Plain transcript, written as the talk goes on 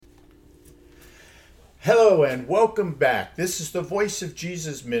Hello and welcome back. This is the Voice of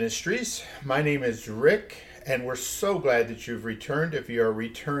Jesus Ministries. My name is Rick, and we're so glad that you've returned. If you're a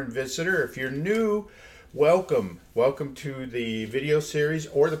return visitor, if you're new, welcome. Welcome to the video series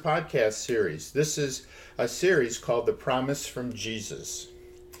or the podcast series. This is a series called The Promise from Jesus,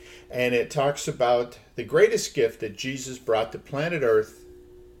 and it talks about the greatest gift that Jesus brought to planet Earth,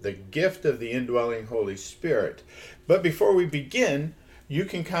 the gift of the indwelling Holy Spirit. But before we begin, you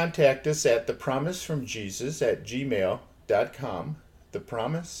can contact us at thepromisefromjesus@gmail.com.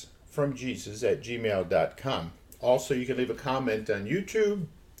 Thepromisefromjesus@gmail.com. Also, you can leave a comment on YouTube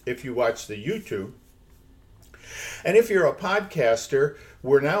if you watch the YouTube. And if you're a podcaster,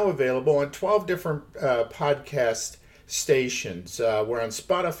 we're now available on 12 different podcast stations. We're on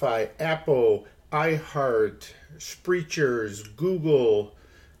Spotify, Apple, iHeart, Spreachers, Google,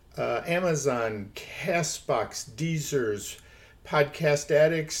 Amazon, Castbox, Deezers, Podcast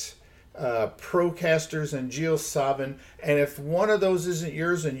Addicts, Procasters, and GeoSavin. And if one of those isn't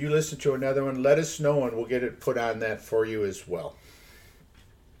yours and you listen to another one, let us know and we'll get it put on that for you as well.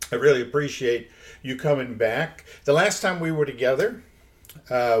 I really appreciate you coming back. The last time we were together,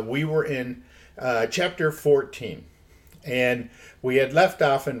 we were in chapter 14, and we had left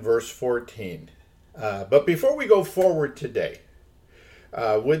off in verse 14. But before we go forward today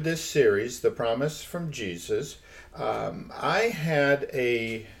with this series, The Promise from Jesus, I had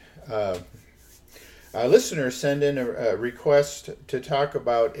a listener send in a request to talk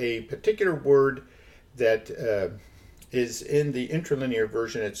about a particular word that is in the interlinear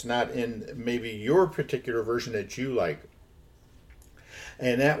version. It's not in maybe your particular version that you like.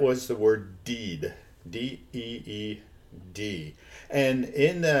 And that was the word deed. D-E-E-D. And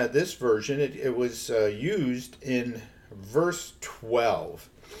in this version, it was used in verse 12.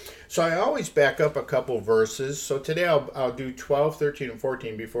 So I always back up a couple verses. So today I'll do 12, 13, and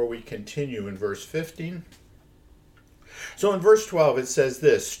 14 before we continue in verse 15. So in verse 12 it says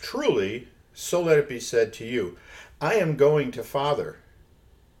this, "Truly, so let it be said to you, I am going to Father.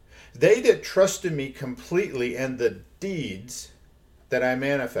 They that trust in me completely and the deeds that I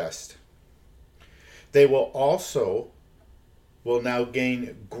manifest, they will now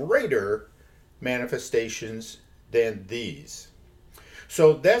gain greater manifestations than these."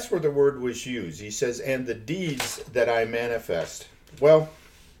 So that's where the word was used. He says, "and the deeds that I manifest." Well,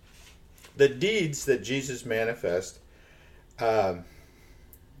 the deeds that Jesus manifest, let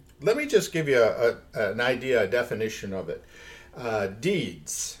me just give you an idea, a definition of it.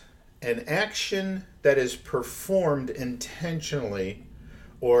 Deeds, an action that is performed intentionally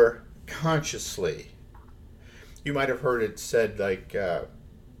or consciously. You might have heard it said like, are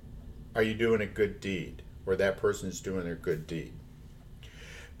you doing a good deed? Or that person's doing a good deed.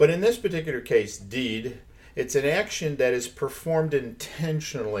 But in this particular case, deed, it's an action that is performed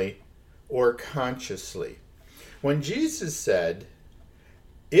intentionally or consciously. When Jesus said,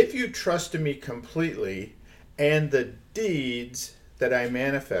 "If you trust in me completely and the deeds that I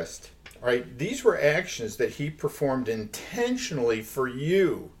manifest," right? These were actions that he performed intentionally for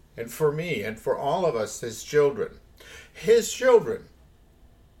you and for me and for all of us, his children. His children.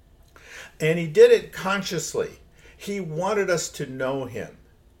 And he did it consciously. He wanted us to know him.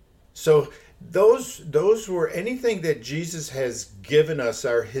 So those were anything that Jesus has given us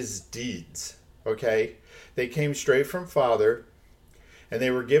are his deeds, okay? They came straight from Father, and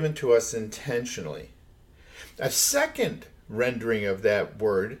they were given to us intentionally. A second rendering of that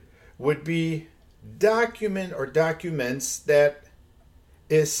word would be document or documents that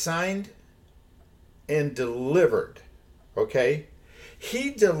is signed and delivered, okay?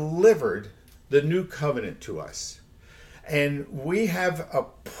 He delivered the new covenant to us. And we have a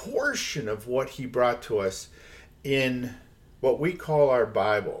portion of what he brought to us in what we call our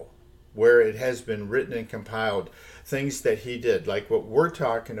Bible, where it has been written and compiled, things that he did, like what we're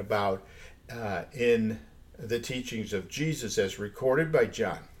talking about in the teachings of Jesus as recorded by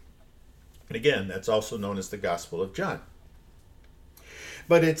John. And again, that's also known as the Gospel of John.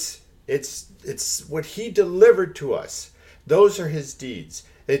 But it's what he delivered to us. Those are his deeds.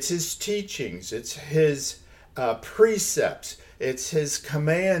 It's his teachings. It's his precepts. It's his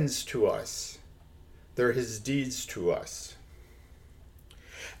commands to us. They're his deeds to us.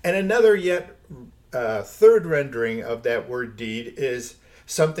 And another yet third rendering of that word deed is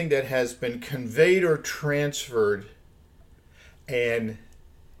something that has been conveyed or transferred, and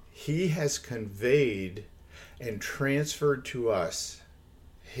he has conveyed and transferred to us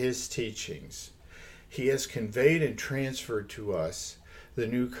his teachings. He has conveyed and transferred to us the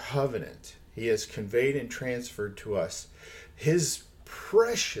new covenant. He has conveyed and transferred to us his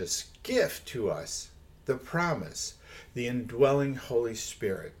precious gift to us, the promise, the indwelling Holy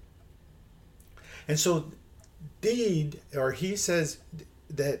Spirit. And so he says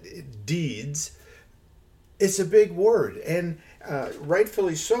that deeds, it's a big word, and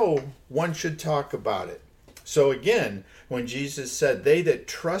rightfully so, one should talk about it. So again, when Jesus said, they that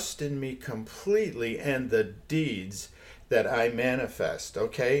trust in me completely and the deeds that I manifest,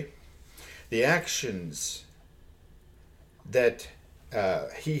 okay? The actions that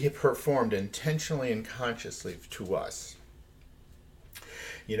he performed intentionally and consciously to us.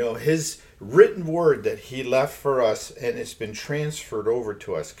 You know, his written word that he left for us, and it's been transferred over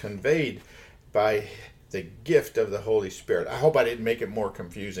to us, conveyed by the gift of the Holy Spirit. I hope I didn't make it more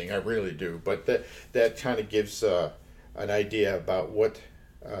confusing. I really do. But that kind of gives an idea about what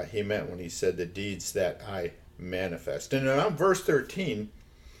he meant when he said the deeds that I manifest. And in verse 13,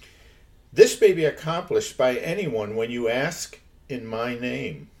 this may be accomplished by anyone when you ask in my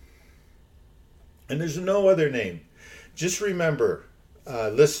name. And there's no other name. Just remember,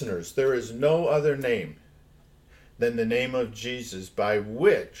 listeners, there is no other name than the name of Jesus by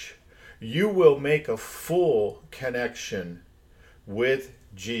which you will make a full connection with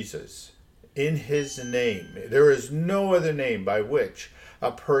Jesus. In his name. There is no other name by which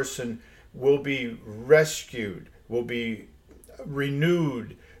a person will be rescued, will be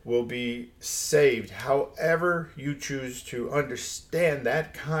renewed, will be saved. However you choose to understand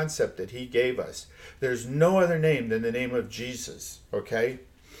that concept that he gave us. There's no other name than the name of Jesus. Okay?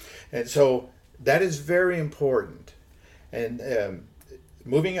 And so that is very important. And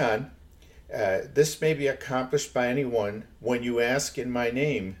moving on. This may be accomplished by anyone when you ask in my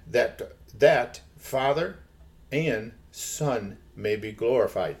name that Father and Son may be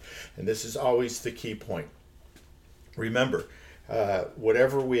glorified. And this is always the key point. Remember,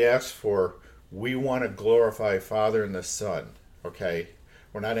 whatever we ask for, we want to glorify Father and the Son. Okay?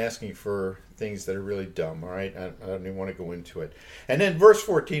 We're not asking for things that are really dumb. All right? I don't even want to go into it. And then verse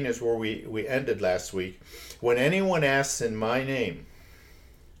 14 is where we ended last week. When anyone asks in my name,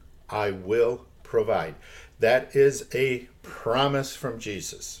 I will provide. That is a promise from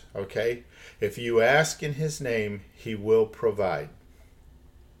Jesus, okay? If you ask in his name, he will provide.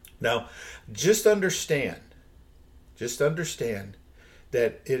 Now, just understand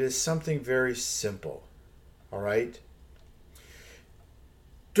that it is something very simple, all right?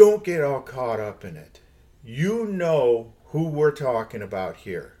 Don't get all caught up in it. You know who we're talking about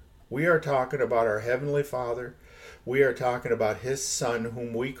here. We are talking about our Heavenly Father. We are talking about his Son,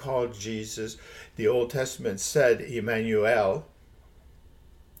 whom we call Jesus. The Old Testament said Emmanuel.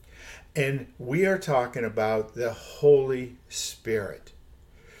 And we are talking about the Holy Spirit.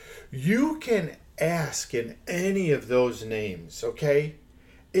 You can ask in any of those names, okay?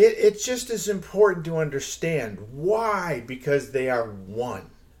 It's just as important to understand why, because they are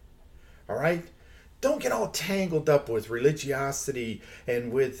one. All right? Don't get all tangled up with religiosity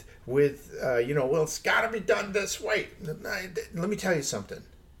and with well, it's got to be done this way. Let me tell you something.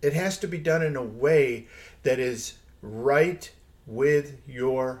 It has to be done in a way that is right with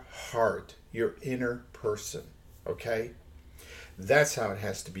your heart, your inner person. Okay? That's how it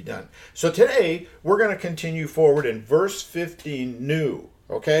has to be done. So today, we're going to continue forward in verse 15 new.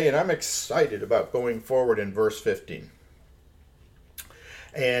 Okay? And I'm excited about going forward in verse 15.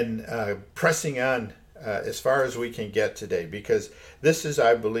 And pressing on as far as we can get today, because this is,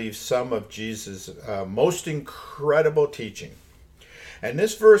 I believe, some of Jesus' most incredible teaching. And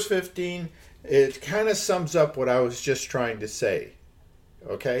this verse 15, it kind of sums up what I was just trying to say.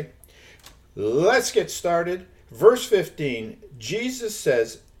 Okay? Let's get started. Verse 15, Jesus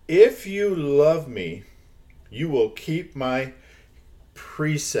says, if you love me, you will keep my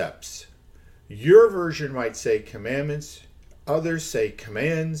precepts. Your version might say commandments. Others say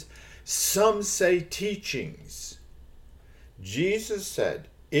commands. Some say teachings. Jesus said,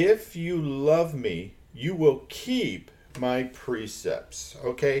 if you love me, you will keep my precepts.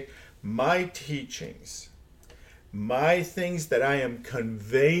 Okay? My teachings. My things that I am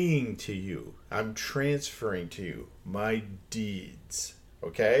conveying to you. I'm transferring to you. My deeds.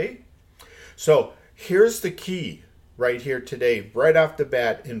 Okay? So, here's the key right here today, right off the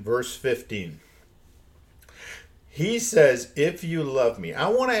bat in verse 15. He says, if you love me. I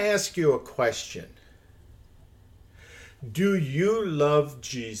want to ask you a question. Do you love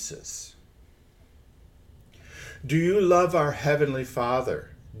Jesus? Do you love our Heavenly Father?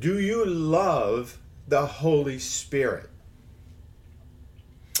 Do you love the Holy Spirit?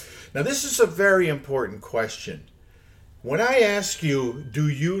 Now, this is a very important question. When I ask you, do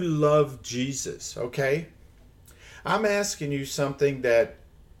you love Jesus? Okay? I'm asking you something that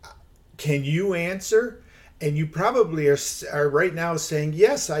can you answer? And you probably are right now saying,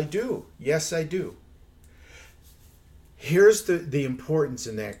 yes, I do. Yes, I do. Here's the importance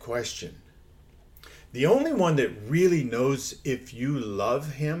in that question. The only one that really knows if you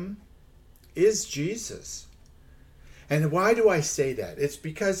love him is Jesus. And why do I say that? It's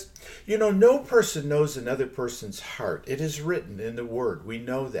because, no person knows another person's heart. It is written in the Word. We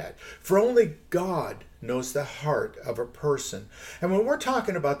know that. For only God knows the heart of a person. And when we're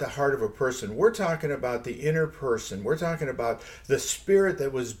talking about the heart of a person, we're talking about the inner person. We're talking about the spirit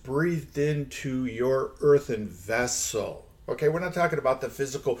that was breathed into your earthen vessel. Okay, we're not talking about the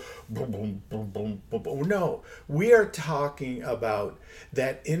physical boom, boom, boom, boom, boom, boom. No, we are talking about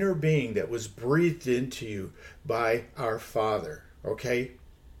that inner being that was breathed into you by our Father. Okay,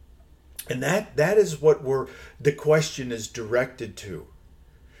 and that is what the question is directed to.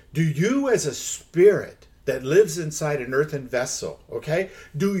 Do you, as a spirit that lives inside an earthen vessel, okay,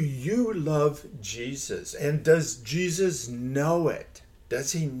 do you love Jesus? And does Jesus know it?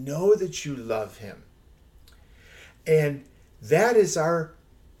 Does he know that you love him? And that is our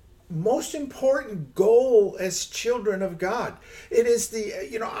most important goal as children of God. It is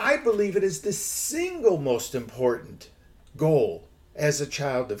I believe it is the single most important goal as a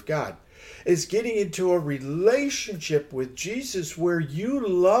child of God, is getting into a relationship with Jesus where you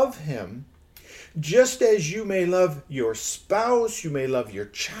love him just as you may love your spouse, you may love your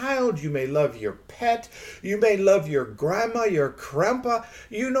child, you may love your pet, you may love your grandma, your grandpa.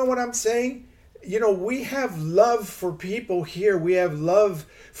 You know what I'm saying? We have love for people here. We have love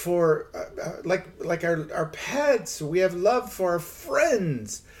for like our pets. We have love for our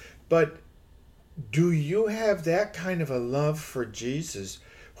friends. But do you have that kind of a love for Jesus,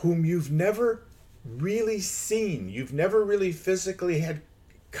 whom you've never really seen? You've never really physically had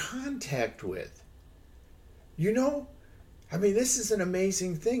contact with. This is an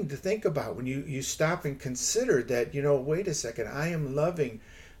amazing thing to think about when you stop and consider that, wait a second, I am loving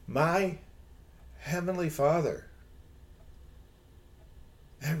my Heavenly Father.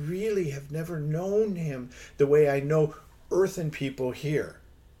 I really have never known him the way I know earthen people here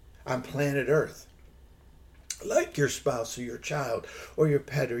on planet Earth. Like your spouse or your child or your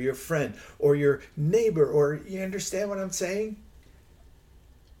pet or your friend or your neighbor, or you understand what I'm saying?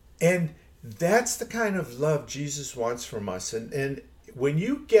 And that's the kind of love Jesus wants from us. And when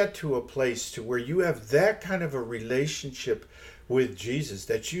you get to a place to where you have that kind of a relationship with Jesus,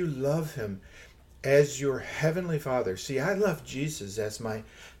 that you love him as your Heavenly Father. See, I love Jesus as my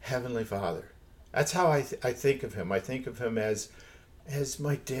Heavenly Father. That's how I think of him. I think of him as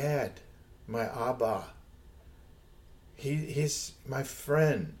my dad, my Abba. He's my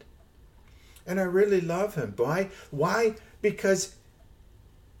friend. And I really love him. Why? Because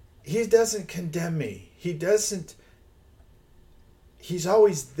he doesn't condemn me. He's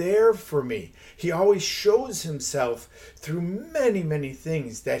always there for me. He always shows himself through many, many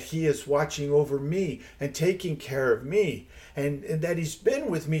things, that he is watching over me and taking care of me. And that he's been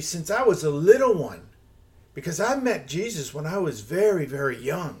with me since I was a little one. Because I met Jesus when I was very, very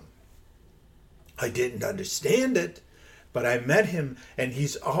young. I didn't understand it, but I met him and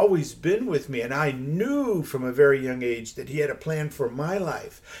he's always been with me. And I knew from a very young age that he had a plan for my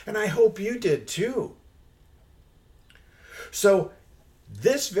life. And I hope you did too. So,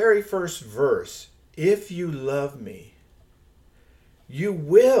 this very first verse, if you love me, you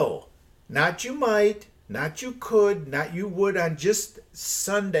will, not you might, not you could, not you would on just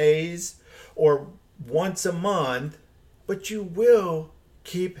Sundays or once a month, but you will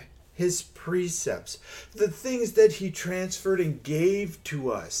keep his precepts, the things that he transferred and gave to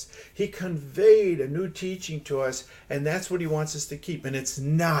us. He conveyed a new teaching to us, and that's what he wants us to keep. And it's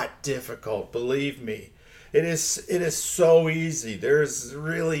not difficult, believe me. It is so easy. There's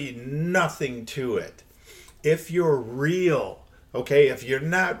really nothing to it. If you're real, okay, if you're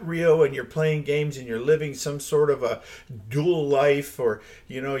not real and you're playing games and you're living some sort of a dual life, or,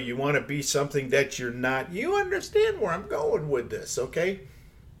 you want to be something that you're not, you understand where I'm going with this, okay?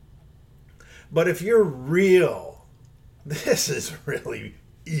 But if you're real, this is really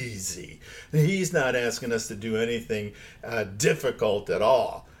easy. He's not asking us to do anything difficult at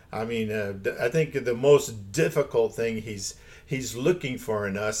all. I think the most difficult thing he's looking for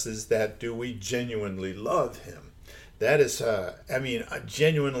in us is that, do we genuinely love him? That is,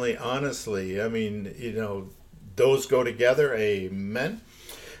 genuinely, honestly, those go together, amen?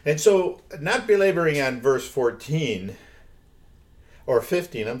 And so, not belaboring on verse 14, or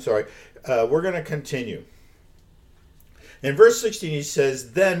 15, we're going to continue. In verse 16 he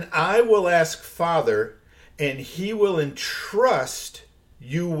says, "Then I will ask Father, and he will entrust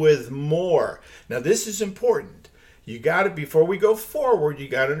you with more." Now this is important. Before we go forward, you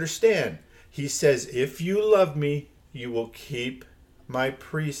got to understand. He says, if you love me, you will keep my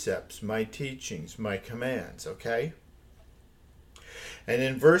precepts, my teachings, my commands, okay? And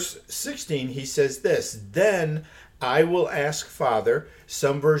in verse 16, he says this, then I will ask Father.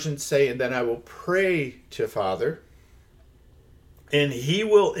 Some versions say, and then I will pray to Father, and he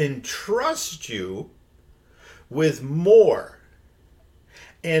will entrust you with more,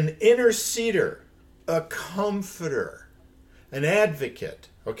 an interceder, a comforter, an advocate,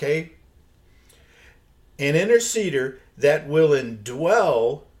 okay? An interceder that will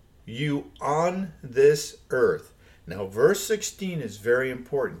indwell you on this earth. Now, verse 16 is very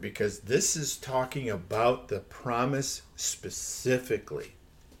important because this is talking about the promise specifically.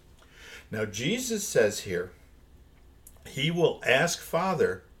 Now, Jesus says here, he will ask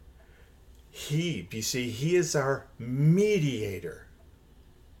Father. You see, he is our mediator.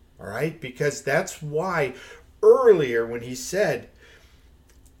 All right? Because that's why earlier when he said,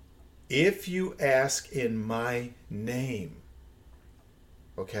 if you ask in my name,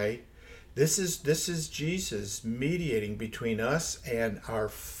 okay? This is Jesus mediating between us and our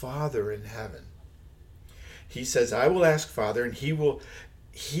Father in heaven. He says, I will ask Father, and he will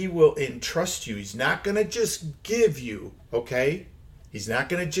entrust you. He's not going to just give you, okay? He's not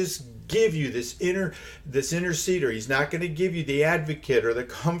going to just give you this interceder. He's not going to give you the advocate or the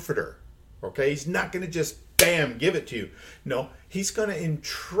comforter, okay? He's not going to just, bam, give it to you. No, he's going to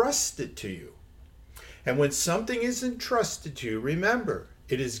entrust it to you. And when something is entrusted to you, remember,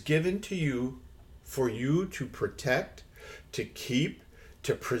 it is given to you for you to protect, to keep,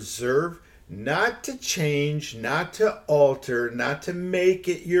 to preserve, not to change, not to alter, not to make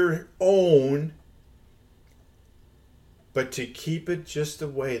it your own, but to keep it just the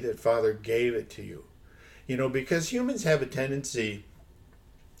way that Father gave it to you. You know, because humans have a tendency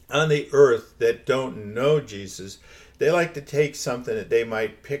on the earth that don't know Jesus, they like to take something that they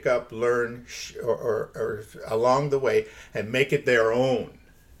might pick up, learn, or along the way and make it their own.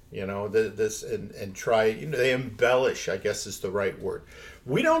 You know, this and try, you know, they embellish, I guess is the right word.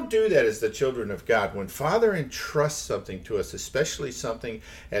 We don't do that as the children of God. When Father entrusts something to us, especially something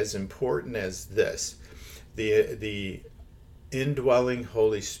as important as this, the indwelling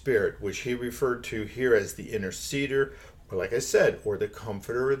Holy Spirit, which he referred to here as the interceder, or like I said, or the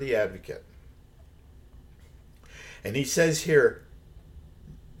comforter or the advocate. And he says here,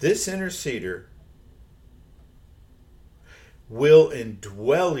 this interceder will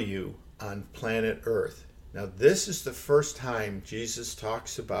indwell you on planet Earth. Now, this is the first time Jesus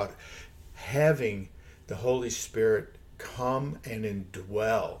talks about having the Holy Spirit come and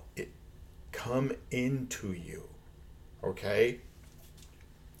indwell, come into you. Okay?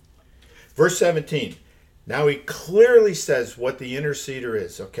 Verse 17. Now he clearly says what the interceder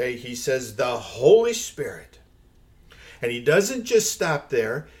is. Okay? He says the Holy Spirit. And he doesn't just stop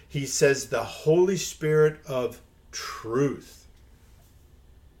there. He says the Holy Spirit of truth,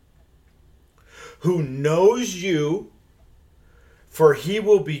 who knows you, for he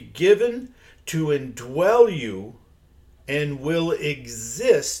will be given to indwell you and will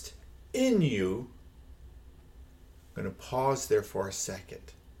exist in you. I'm going to pause there for a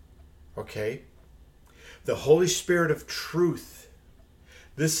second. Okay? The Holy Spirit of truth.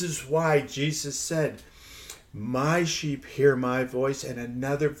 This is why Jesus said, my sheep hear my voice, and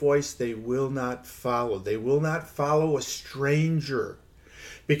another voice they will not follow. They will not follow a stranger.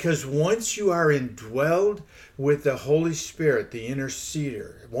 Because once you are indwelled with the Holy Spirit, the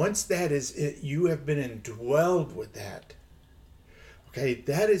interceder, once that is it, you have been indwelled with that. Okay,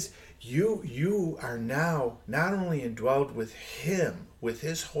 that is, you are now not only indwelled with him, with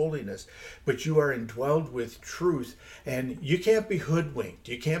his holiness, but you are indwelled with truth. And you can't be hoodwinked.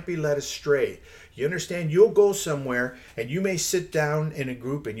 You can't be led astray. You understand? You'll go somewhere and you may sit down in a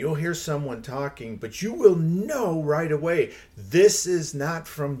group and you'll hear someone talking, but you will know right away, this is not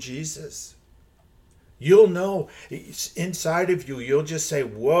from Jesus. You'll know inside of you, you'll just say,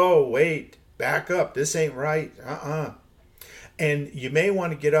 whoa, wait, back up. This ain't right. And you may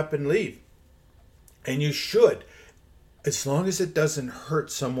want to get up and leave. And you should, as long as it doesn't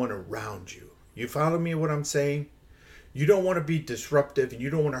hurt someone around you. You follow me what I'm saying? You don't want to be disruptive, and you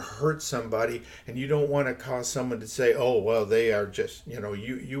don't want to hurt somebody, and you don't want to cause someone to say, oh, well, they are just,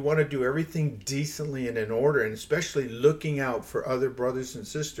 you want to do everything decently and in order, and especially looking out for other brothers and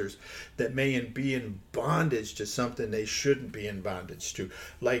sisters that may be in bondage to something they shouldn't be in bondage to.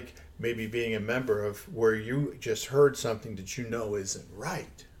 Like maybe being a member of where you just heard something that you know isn't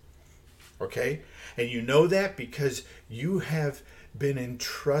right. Okay? And you know that because you have been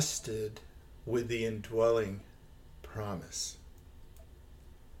entrusted with the indwelling promise.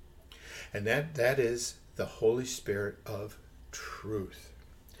 And that is the Holy Spirit of truth.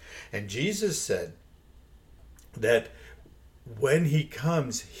 And Jesus said that when he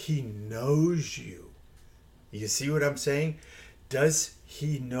comes, he knows you. You see what I'm saying? does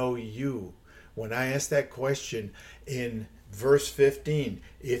he know you? When I asked that question in verse 15,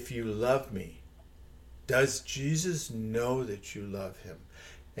 if you love me, does Jesus know that you love him?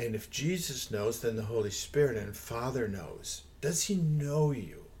 And if Jesus knows, then the Holy Spirit and Father knows. Does he know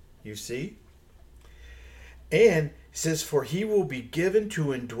you? You see? And he says, for he will be given to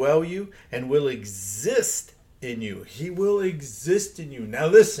indwell you and will exist in you. He will exist in you. Now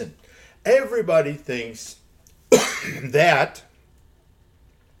listen, everybody thinks that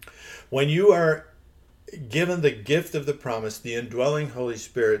when you are given the gift of the promise, the indwelling Holy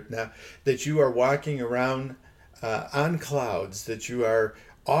Spirit, now that you are walking around on clouds, that you are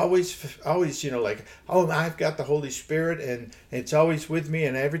always, like, oh, I've got the Holy Spirit and it's always with me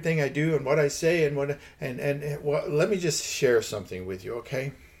and everything I do and what I say and what, and well, let me just share something with you,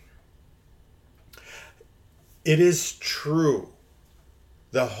 okay? It is true.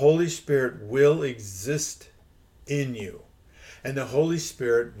 The Holy Spirit will exist in you, and the Holy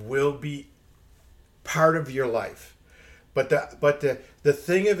Spirit will be part of your life. But the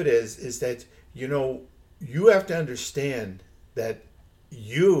thing of it is that, you have to understand that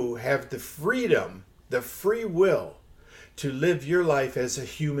you have the freedom, the free will to live your life as a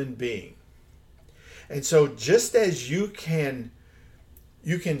human being. And so just as you can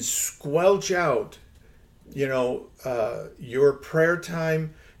squelch out, your prayer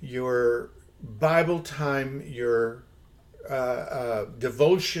time, your Bible time, your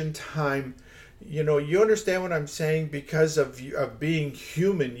devotion time, you understand what I'm saying? Because of being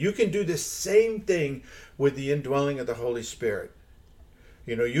human, you can do the same thing with the indwelling of the Holy Spirit.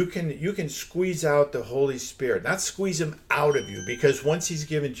 You can squeeze out the Holy Spirit, not squeeze him out of you, because once he's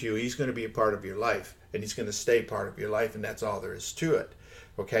given to you, he's going to be a part of your life, and he's going to stay part of your life, and that's all there is to it.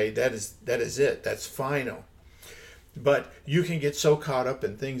 Okay, that is it. That's final. But you can get so caught up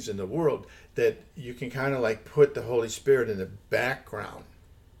in things in the world that you can kind of like put the Holy Spirit in the background.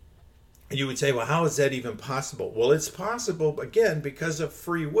 You would say, well, how is that even possible? Well, it's possible, again, because of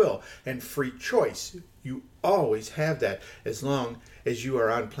free will and free choice. You always have that as long as you are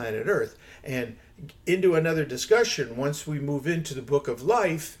on planet Earth. And into another discussion, once we move into the book of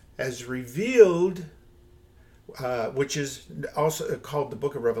life, as revealed, which is also called the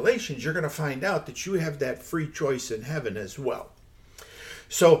book of Revelations, you're going to find out that you have that free choice in heaven as well.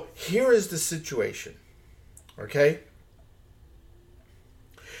 So here is the situation, okay?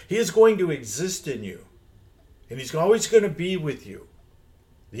 He is going to exist in you, and he's always going to be with you.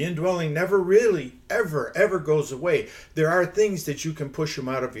 The indwelling never really, ever goes away. There are things that you can push him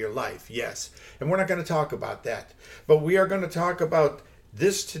out of your life, yes. And we're not going to talk about that. But we are going to talk about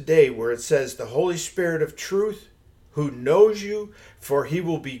this today, where it says, the Holy Spirit of truth, who knows you, for he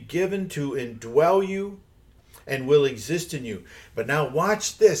will be given to indwell you and will exist in you. But now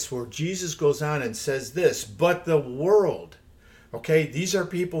watch this, where Jesus goes on and says this, but the world. Okay, these are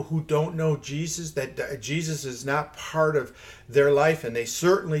people who don't know Jesus, that Jesus is not part of their life, and they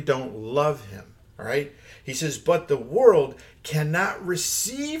certainly don't love him. All right, he says, but the world cannot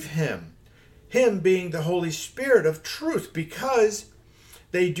receive him being the Holy Spirit of truth, because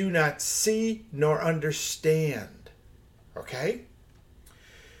they do not see nor understand. Okay?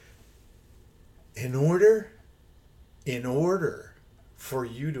 In order for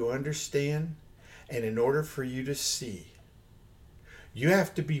you to understand and in order for you to see, you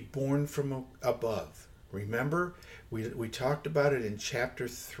have to be born from above. Remember, we talked about it in chapter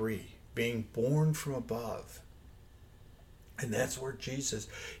 3, being born from above. And that's where Jesus,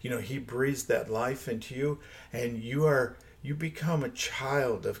 he breathes that life into you, and you become a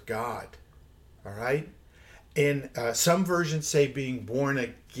child of God. All right? And some versions say being born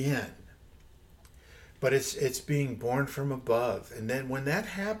again. But it's being born from above. And then when that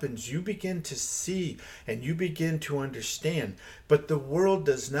happens, you begin to see and you begin to understand. But the world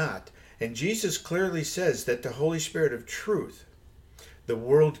does not. And Jesus clearly says that the Holy Spirit of truth, the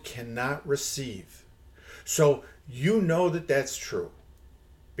world cannot receive. So you know that that's true.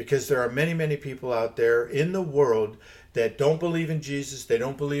 Because there are many, many people out there in the world that don't believe in Jesus. They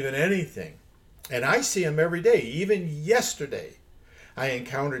don't believe in anything. And I see them every day. Even yesterday, I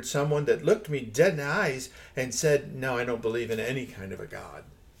encountered someone that looked me dead in the eyes and said, no, I don't believe in any kind of a God.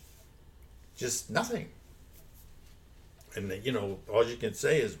 Just nothing. And, all you can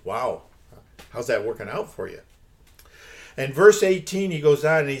say is, wow, how's that working out for you? And verse 18, he goes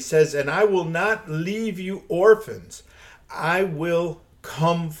on and he says, and I will not leave you orphans. I will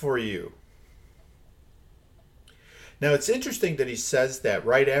come for you. Now, it's interesting that he says that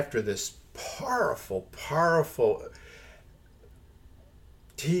right after this powerful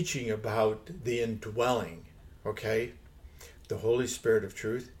teaching about the indwelling, okay, the Holy Spirit of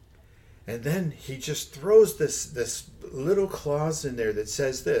truth. And then he just throws this little clause in there that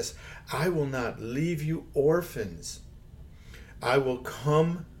says this: I will not leave you orphans. I will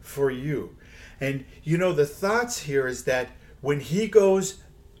come for you. And the thoughts here is that when he goes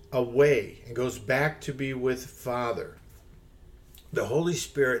away and goes back to be with Father, the Holy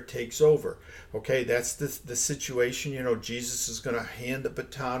Spirit takes over. Okay, that's the situation. Jesus is going to hand the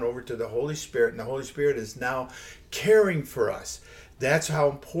baton over to the Holy Spirit, and the Holy Spirit is now caring for us. That's how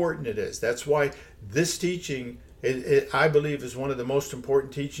important it is. That's why this teaching, I believe, is one of the most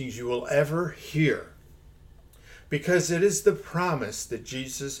important teachings you will ever hear. Because it is the promise that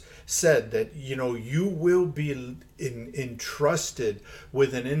Jesus said that, you will be entrusted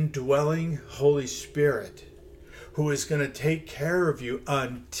with an indwelling Holy Spirit who is going to take care of you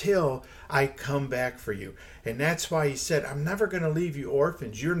until I come back for you. And that's why he said, I'm never going to leave you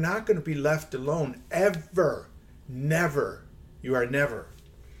orphans. You're not going to be left alone ever. Never. You are never.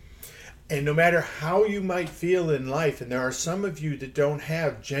 And no matter how you might feel in life, and there are some of you that don't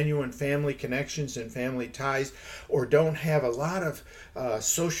have genuine family connections and family ties, or don't have a lot of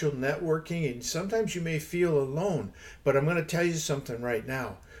social networking, and sometimes you may feel alone. But I'm going to tell you something right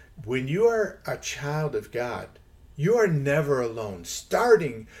now. When you are a child of God, you are never alone,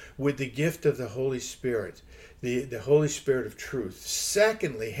 starting with the gift of the Holy Spirit, the Holy Spirit of truth.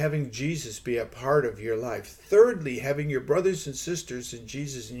 Secondly, having Jesus be a part of your life. Thirdly, having your brothers and sisters in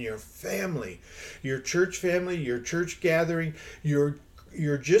Jesus in your family, your church gathering,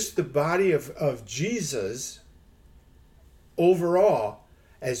 you're just the body of Jesus overall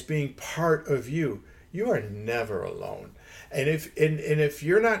as being part of you. You are never alone. And if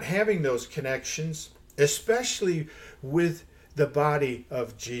you're not having those connections, especially with the body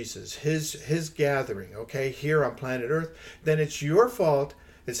of Jesus, his gathering, okay, here on planet Earth, then it's your fault.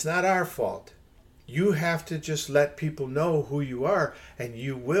 It's not our fault. You have to just let people know who you are, and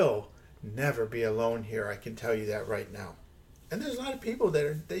you will never be alone here. I can tell you that right now. And there's a lot of people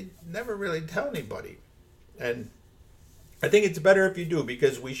they never really tell anybody. And I think it's better if you do,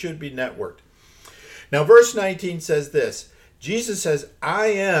 because we should be networked. Now, verse 19 says this. Jesus says, I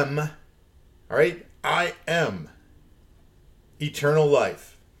am, all right, I am eternal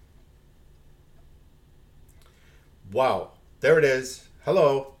life. Wow, there it is.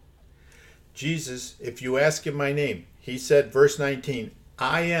 Hello. Jesus, if you ask him my name, he said, verse 19,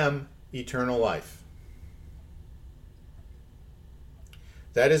 I am eternal life.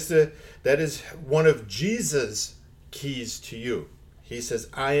 That is one of Jesus' keys to you. He says,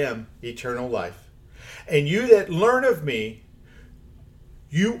 I am eternal life. And you that learn of me,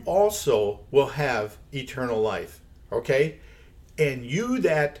 you also will have eternal life. Okay? And you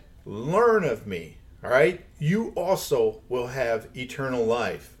that learn of me, all right, you also will have eternal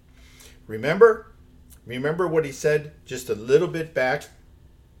life. Remember what he said just a little bit back?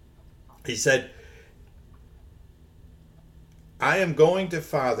 He said, I am going to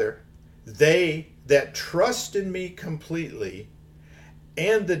Father, they that trust in me completely,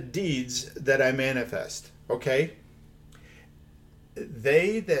 and the deeds that I manifest. Okay?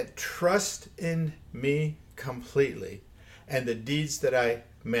 They that trust in me completely, and the deeds that I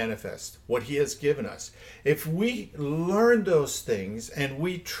manifest, what he has given us. If we learn those things and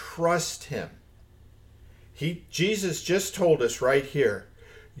we trust him, Jesus just told us right here,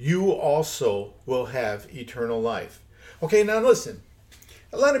 you also will have eternal life. Okay, now listen.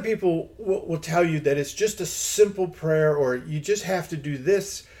 A lot of people will tell you that it's just a simple prayer, or you just have to do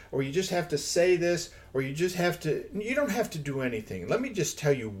this, or you just have to say this, or you don't have to do anything. Let me just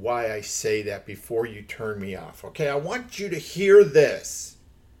tell you why I say that before you turn me off. Okay, I want you to hear this.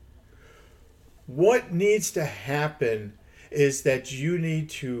 What needs to happen is that you need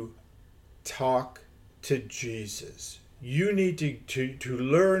to talk to Jesus. You need to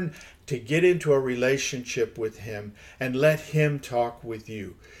learn to get into a relationship with him and let him talk with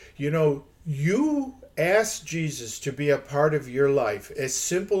you. You ask Jesus to be a part of your life. As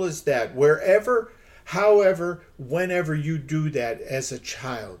simple as that. Wherever, however, whenever you do that as a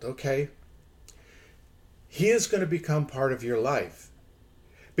child, okay? He is going to become part of your life.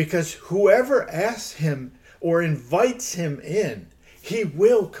 Because whoever asks him or invites him in, he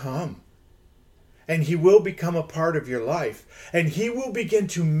will come. And he will become a part of your life. And he will begin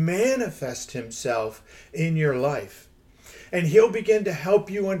to manifest himself in your life. And he'll begin to help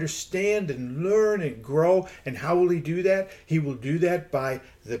you understand and learn and grow. And how will he do that? He will do that by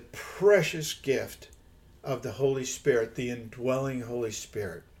the precious gift of the Holy Spirit, the indwelling Holy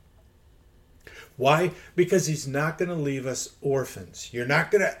Spirit. Why? Because he's not going to leave us orphans. You're not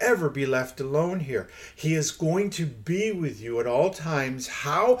going to ever be left alone here. He is going to be with you at all times.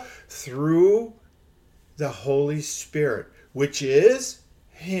 How? Through the Holy Spirit, which is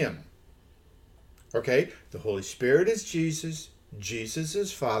him. Okay? The Holy Spirit is Jesus. Jesus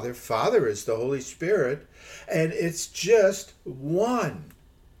is Father. Father is the Holy Spirit. And it's just one.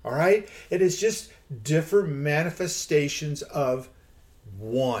 All right? It is just different manifestations of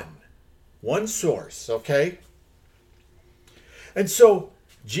one. One source. Okay? And so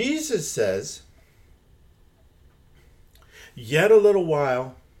Jesus says, yet a little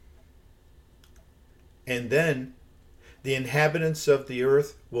while, and then the inhabitants of the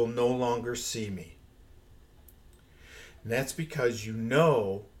earth will no longer see me. And that's because you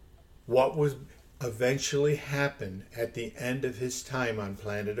know what would eventually happen at the end of his time on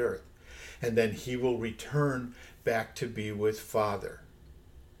planet Earth. And then he will return back to be with Father.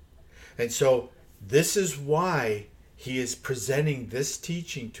 And so this is why he is presenting this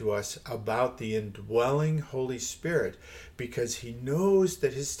teaching to us about the indwelling Holy Spirit, because he knows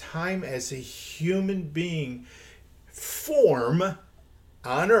that his time as a human being form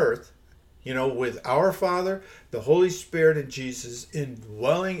on earth, with our Father, the Holy Spirit, and Jesus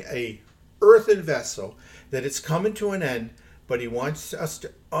indwelling a earthen vessel, that it's coming to an end, but he wants us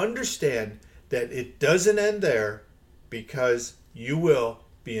to understand that it doesn't end there, because you will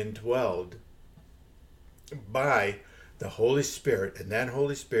be indwelled by the Holy Spirit, and that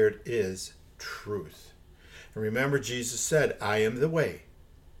Holy Spirit is truth. And remember, Jesus said, I am the way,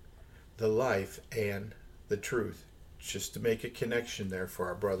 the life, and the truth. Just to make a connection there for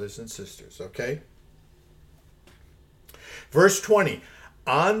our brothers and sisters, okay? Verse 20,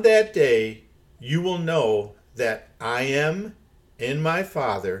 on that day you will know that I am in my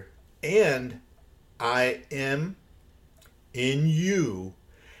Father, and I am in you,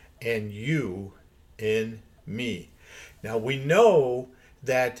 and you in me. Now we know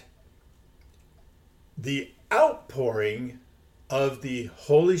that the outpouring of the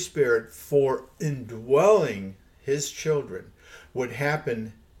Holy Spirit for indwelling his children would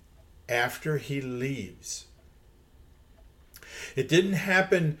happen after he leaves. It didn't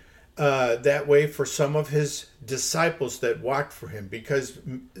happen that way for some of his disciples that walked for him, because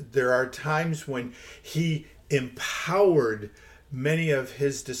there are times when he empowered many of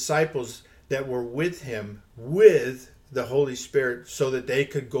his disciples that were with him with the Holy Spirit so that they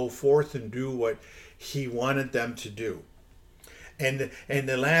could go forth and do what he wanted them to do. And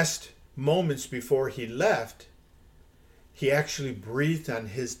the last moments before he left, he actually breathed on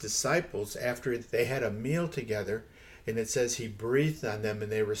his disciples after they had a meal together, and it says he breathed on them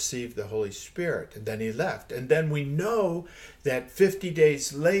and they received the Holy Spirit, and then he left. And then we know that 50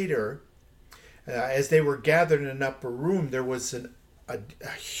 days later, as they were gathered in an upper room, there was a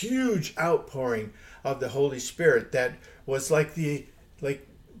huge outpouring of the Holy Spirit that was like the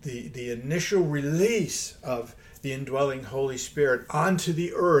initial release of the indwelling Holy Spirit onto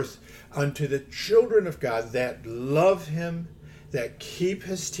the earth, unto the children of God that love him, that keep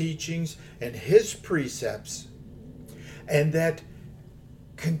his teachings and his precepts, and that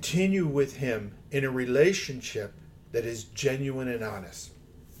continue with him in a relationship that is genuine and honest.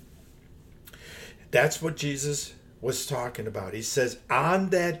 That's what Jesus was talking about. He says, on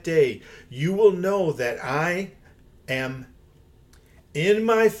that day, you will know that I am in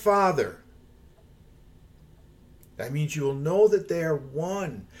my Father. That means you will know that they are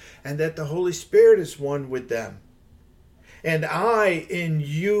one, and that the Holy Spirit is one with them. And I in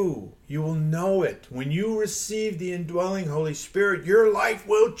you. You will know it. When you receive the indwelling Holy Spirit, your life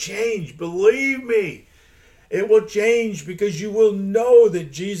will change. Believe me. It will change, because you will know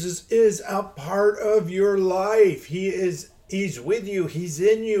that Jesus is a part of your life. He's with you. He's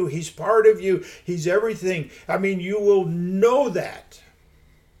in you. He's part of you. He's everything. I mean, you will know that.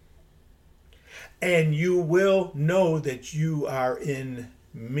 And you will know that you are in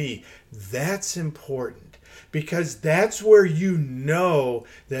me. That's important, because that's where you know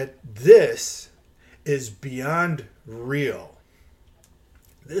that this is beyond real.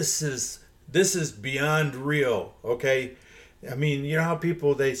 This is beyond real, okay? I mean, you know how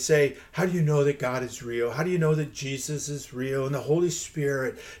people, they say, how do you know that God is real? How do you know that Jesus is real and the Holy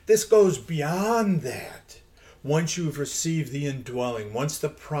Spirit? This goes beyond that. Once you've received the indwelling, once the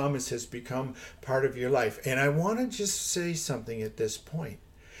promise has become part of your life. And I want to just say something at this point.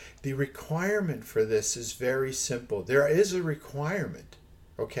 The requirement for this is very simple. There is a requirement,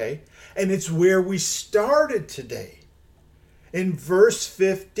 okay? And it's where we started today, in verse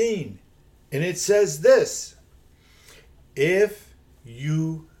 15. And it says this, if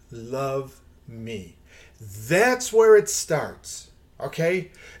you love me. That's where it starts. Okay?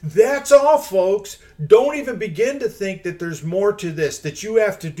 That's all, folks. Don't even begin to think that there's more to this, that you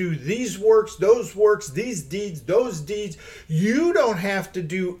have to do these works, these deeds, those deeds. You don't have to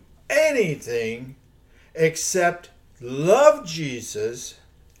do anything except love Jesus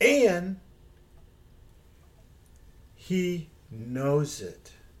and He knows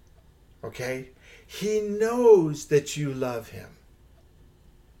it. Okay? He knows that you love him.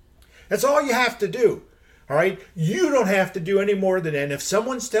 That's all you have to do. All right? You don't have to do any more than that. And if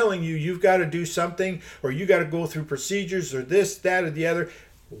someone's telling you you've got to do something, or you got to go through procedures, or this, that, or the other,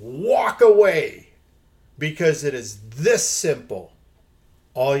 walk away. Because it is this simple.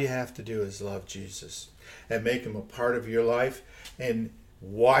 All you have to do is love Jesus and make him a part of your life, and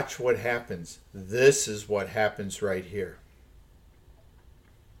watch what happens. This is what happens right here.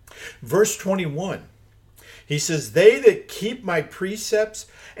 Verse 21, he says, they that keep my precepts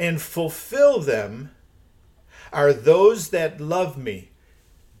and fulfill them are those that love me.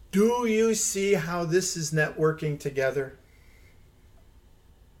 Do you see how this is networking together?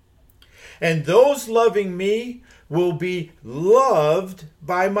 And those loving me will be loved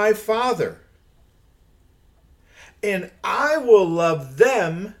by my Father. And I will love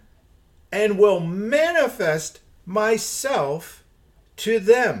them and will manifest myself to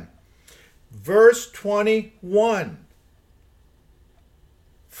them. Verse 21.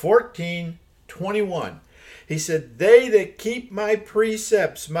 14:21. He said, they that keep my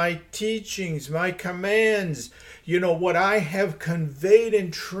precepts, my teachings, my commands, what I have conveyed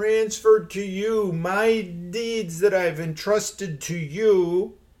and transferred to you, my deeds that I've entrusted to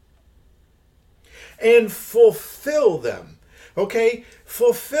you, and fulfill them. Okay?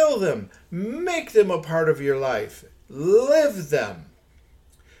 Fulfill them. Make them a part of your life. Live them.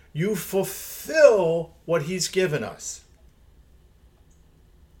 You fulfill what he's given us.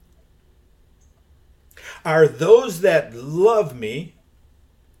 Are those that love me,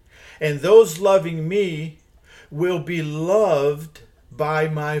 and those loving me will be loved by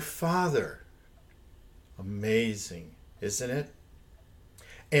my Father. Amazing, isn't it?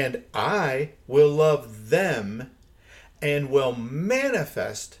 And I will love them and will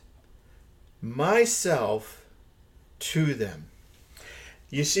manifest myself to them.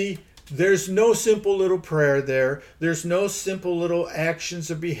 You see, there's no simple little prayer there. There's no simple little actions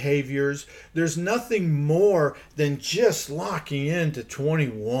or behaviors. There's nothing more than just locking into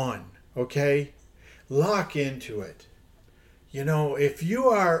 21, okay? Lock into it. If you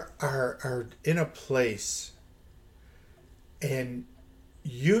are in a place and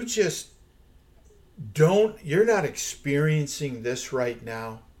you just you're not experiencing this right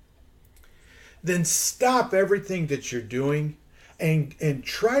now, then stop everything that you're doing and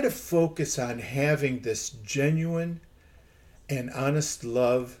try to focus on having this genuine and honest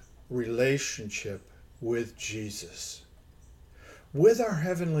love relationship with Jesus, with our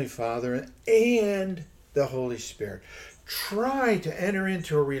Heavenly Father and the Holy Spirit. Try to enter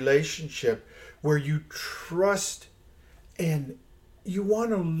into a relationship where you trust and you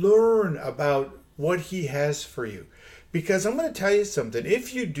want to learn about what he has for you. Because I'm going to tell you something.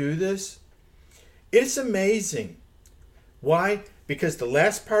 If you do this, it's amazing. Why? Because the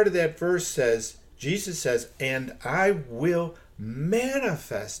last part of that verse says, Jesus says, and I will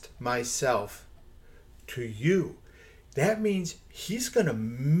manifest myself to you. That means he's going to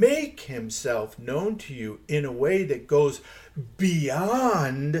make himself known to you in a way that goes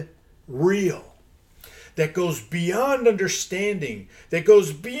beyond real, that goes beyond understanding, that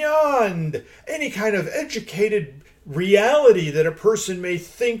goes beyond any kind of educated reality that a person may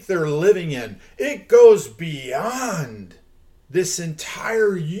think they're living in. It goes beyond this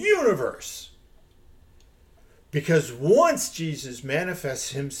entire universe. Because once Jesus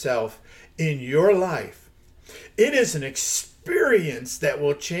manifests himself in your life, it is an experience that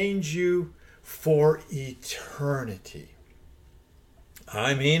will change you for eternity.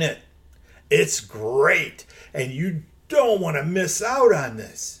 I mean it. It's great. And you don't want to miss out on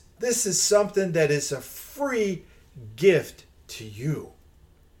this. This is something that is a free gift to you.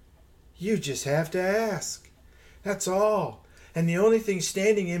 You just have to ask. That's all. And the only thing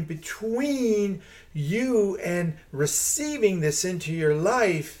standing in between you and receiving this into your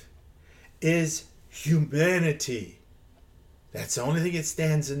life is humanity. That's the only thing that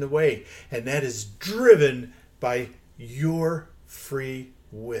stands in the way. And that is driven by your free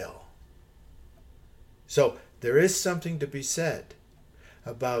will. So there is something to be said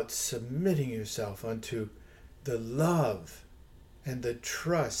about submitting yourself unto the love and the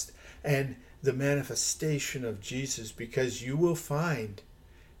trust and the manifestation of Jesus, because you will find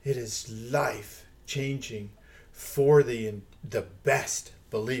it is life changing for the best.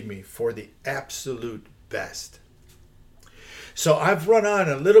 Believe me, for the absolute best. So I've run on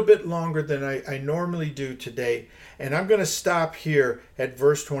a little bit longer than I normally do today, and I'm going to stop here at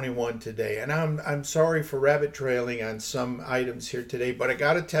verse 21 today. And I'm sorry for rabbit trailing on some items here today, but I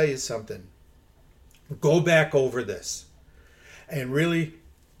got to tell you something. Go back over this and really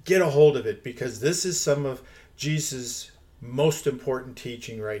get a hold of it, because this is some of Jesus' most important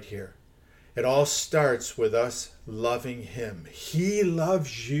teaching right here. It all starts with us loving him. He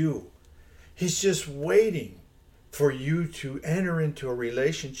loves you. He's just waiting for you to enter into a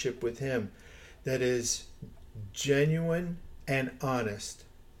relationship with him that is genuine and honest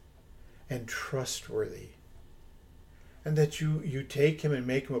and trustworthy. And that you take him and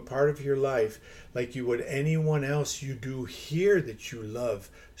make him a part of your life like you would anyone else you do here that you love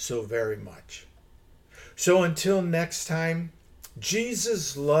so very much. So until next time,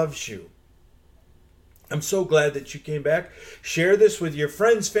 Jesus loves you. I'm so glad that you came back. Share this with your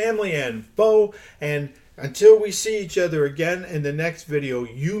friends, family, and foe. And until we see each other again in the next video,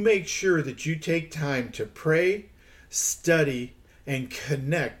 you make sure that you take time to pray, study, and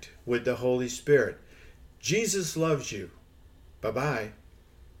connect with the Holy Spirit. Jesus loves you. Bye-bye.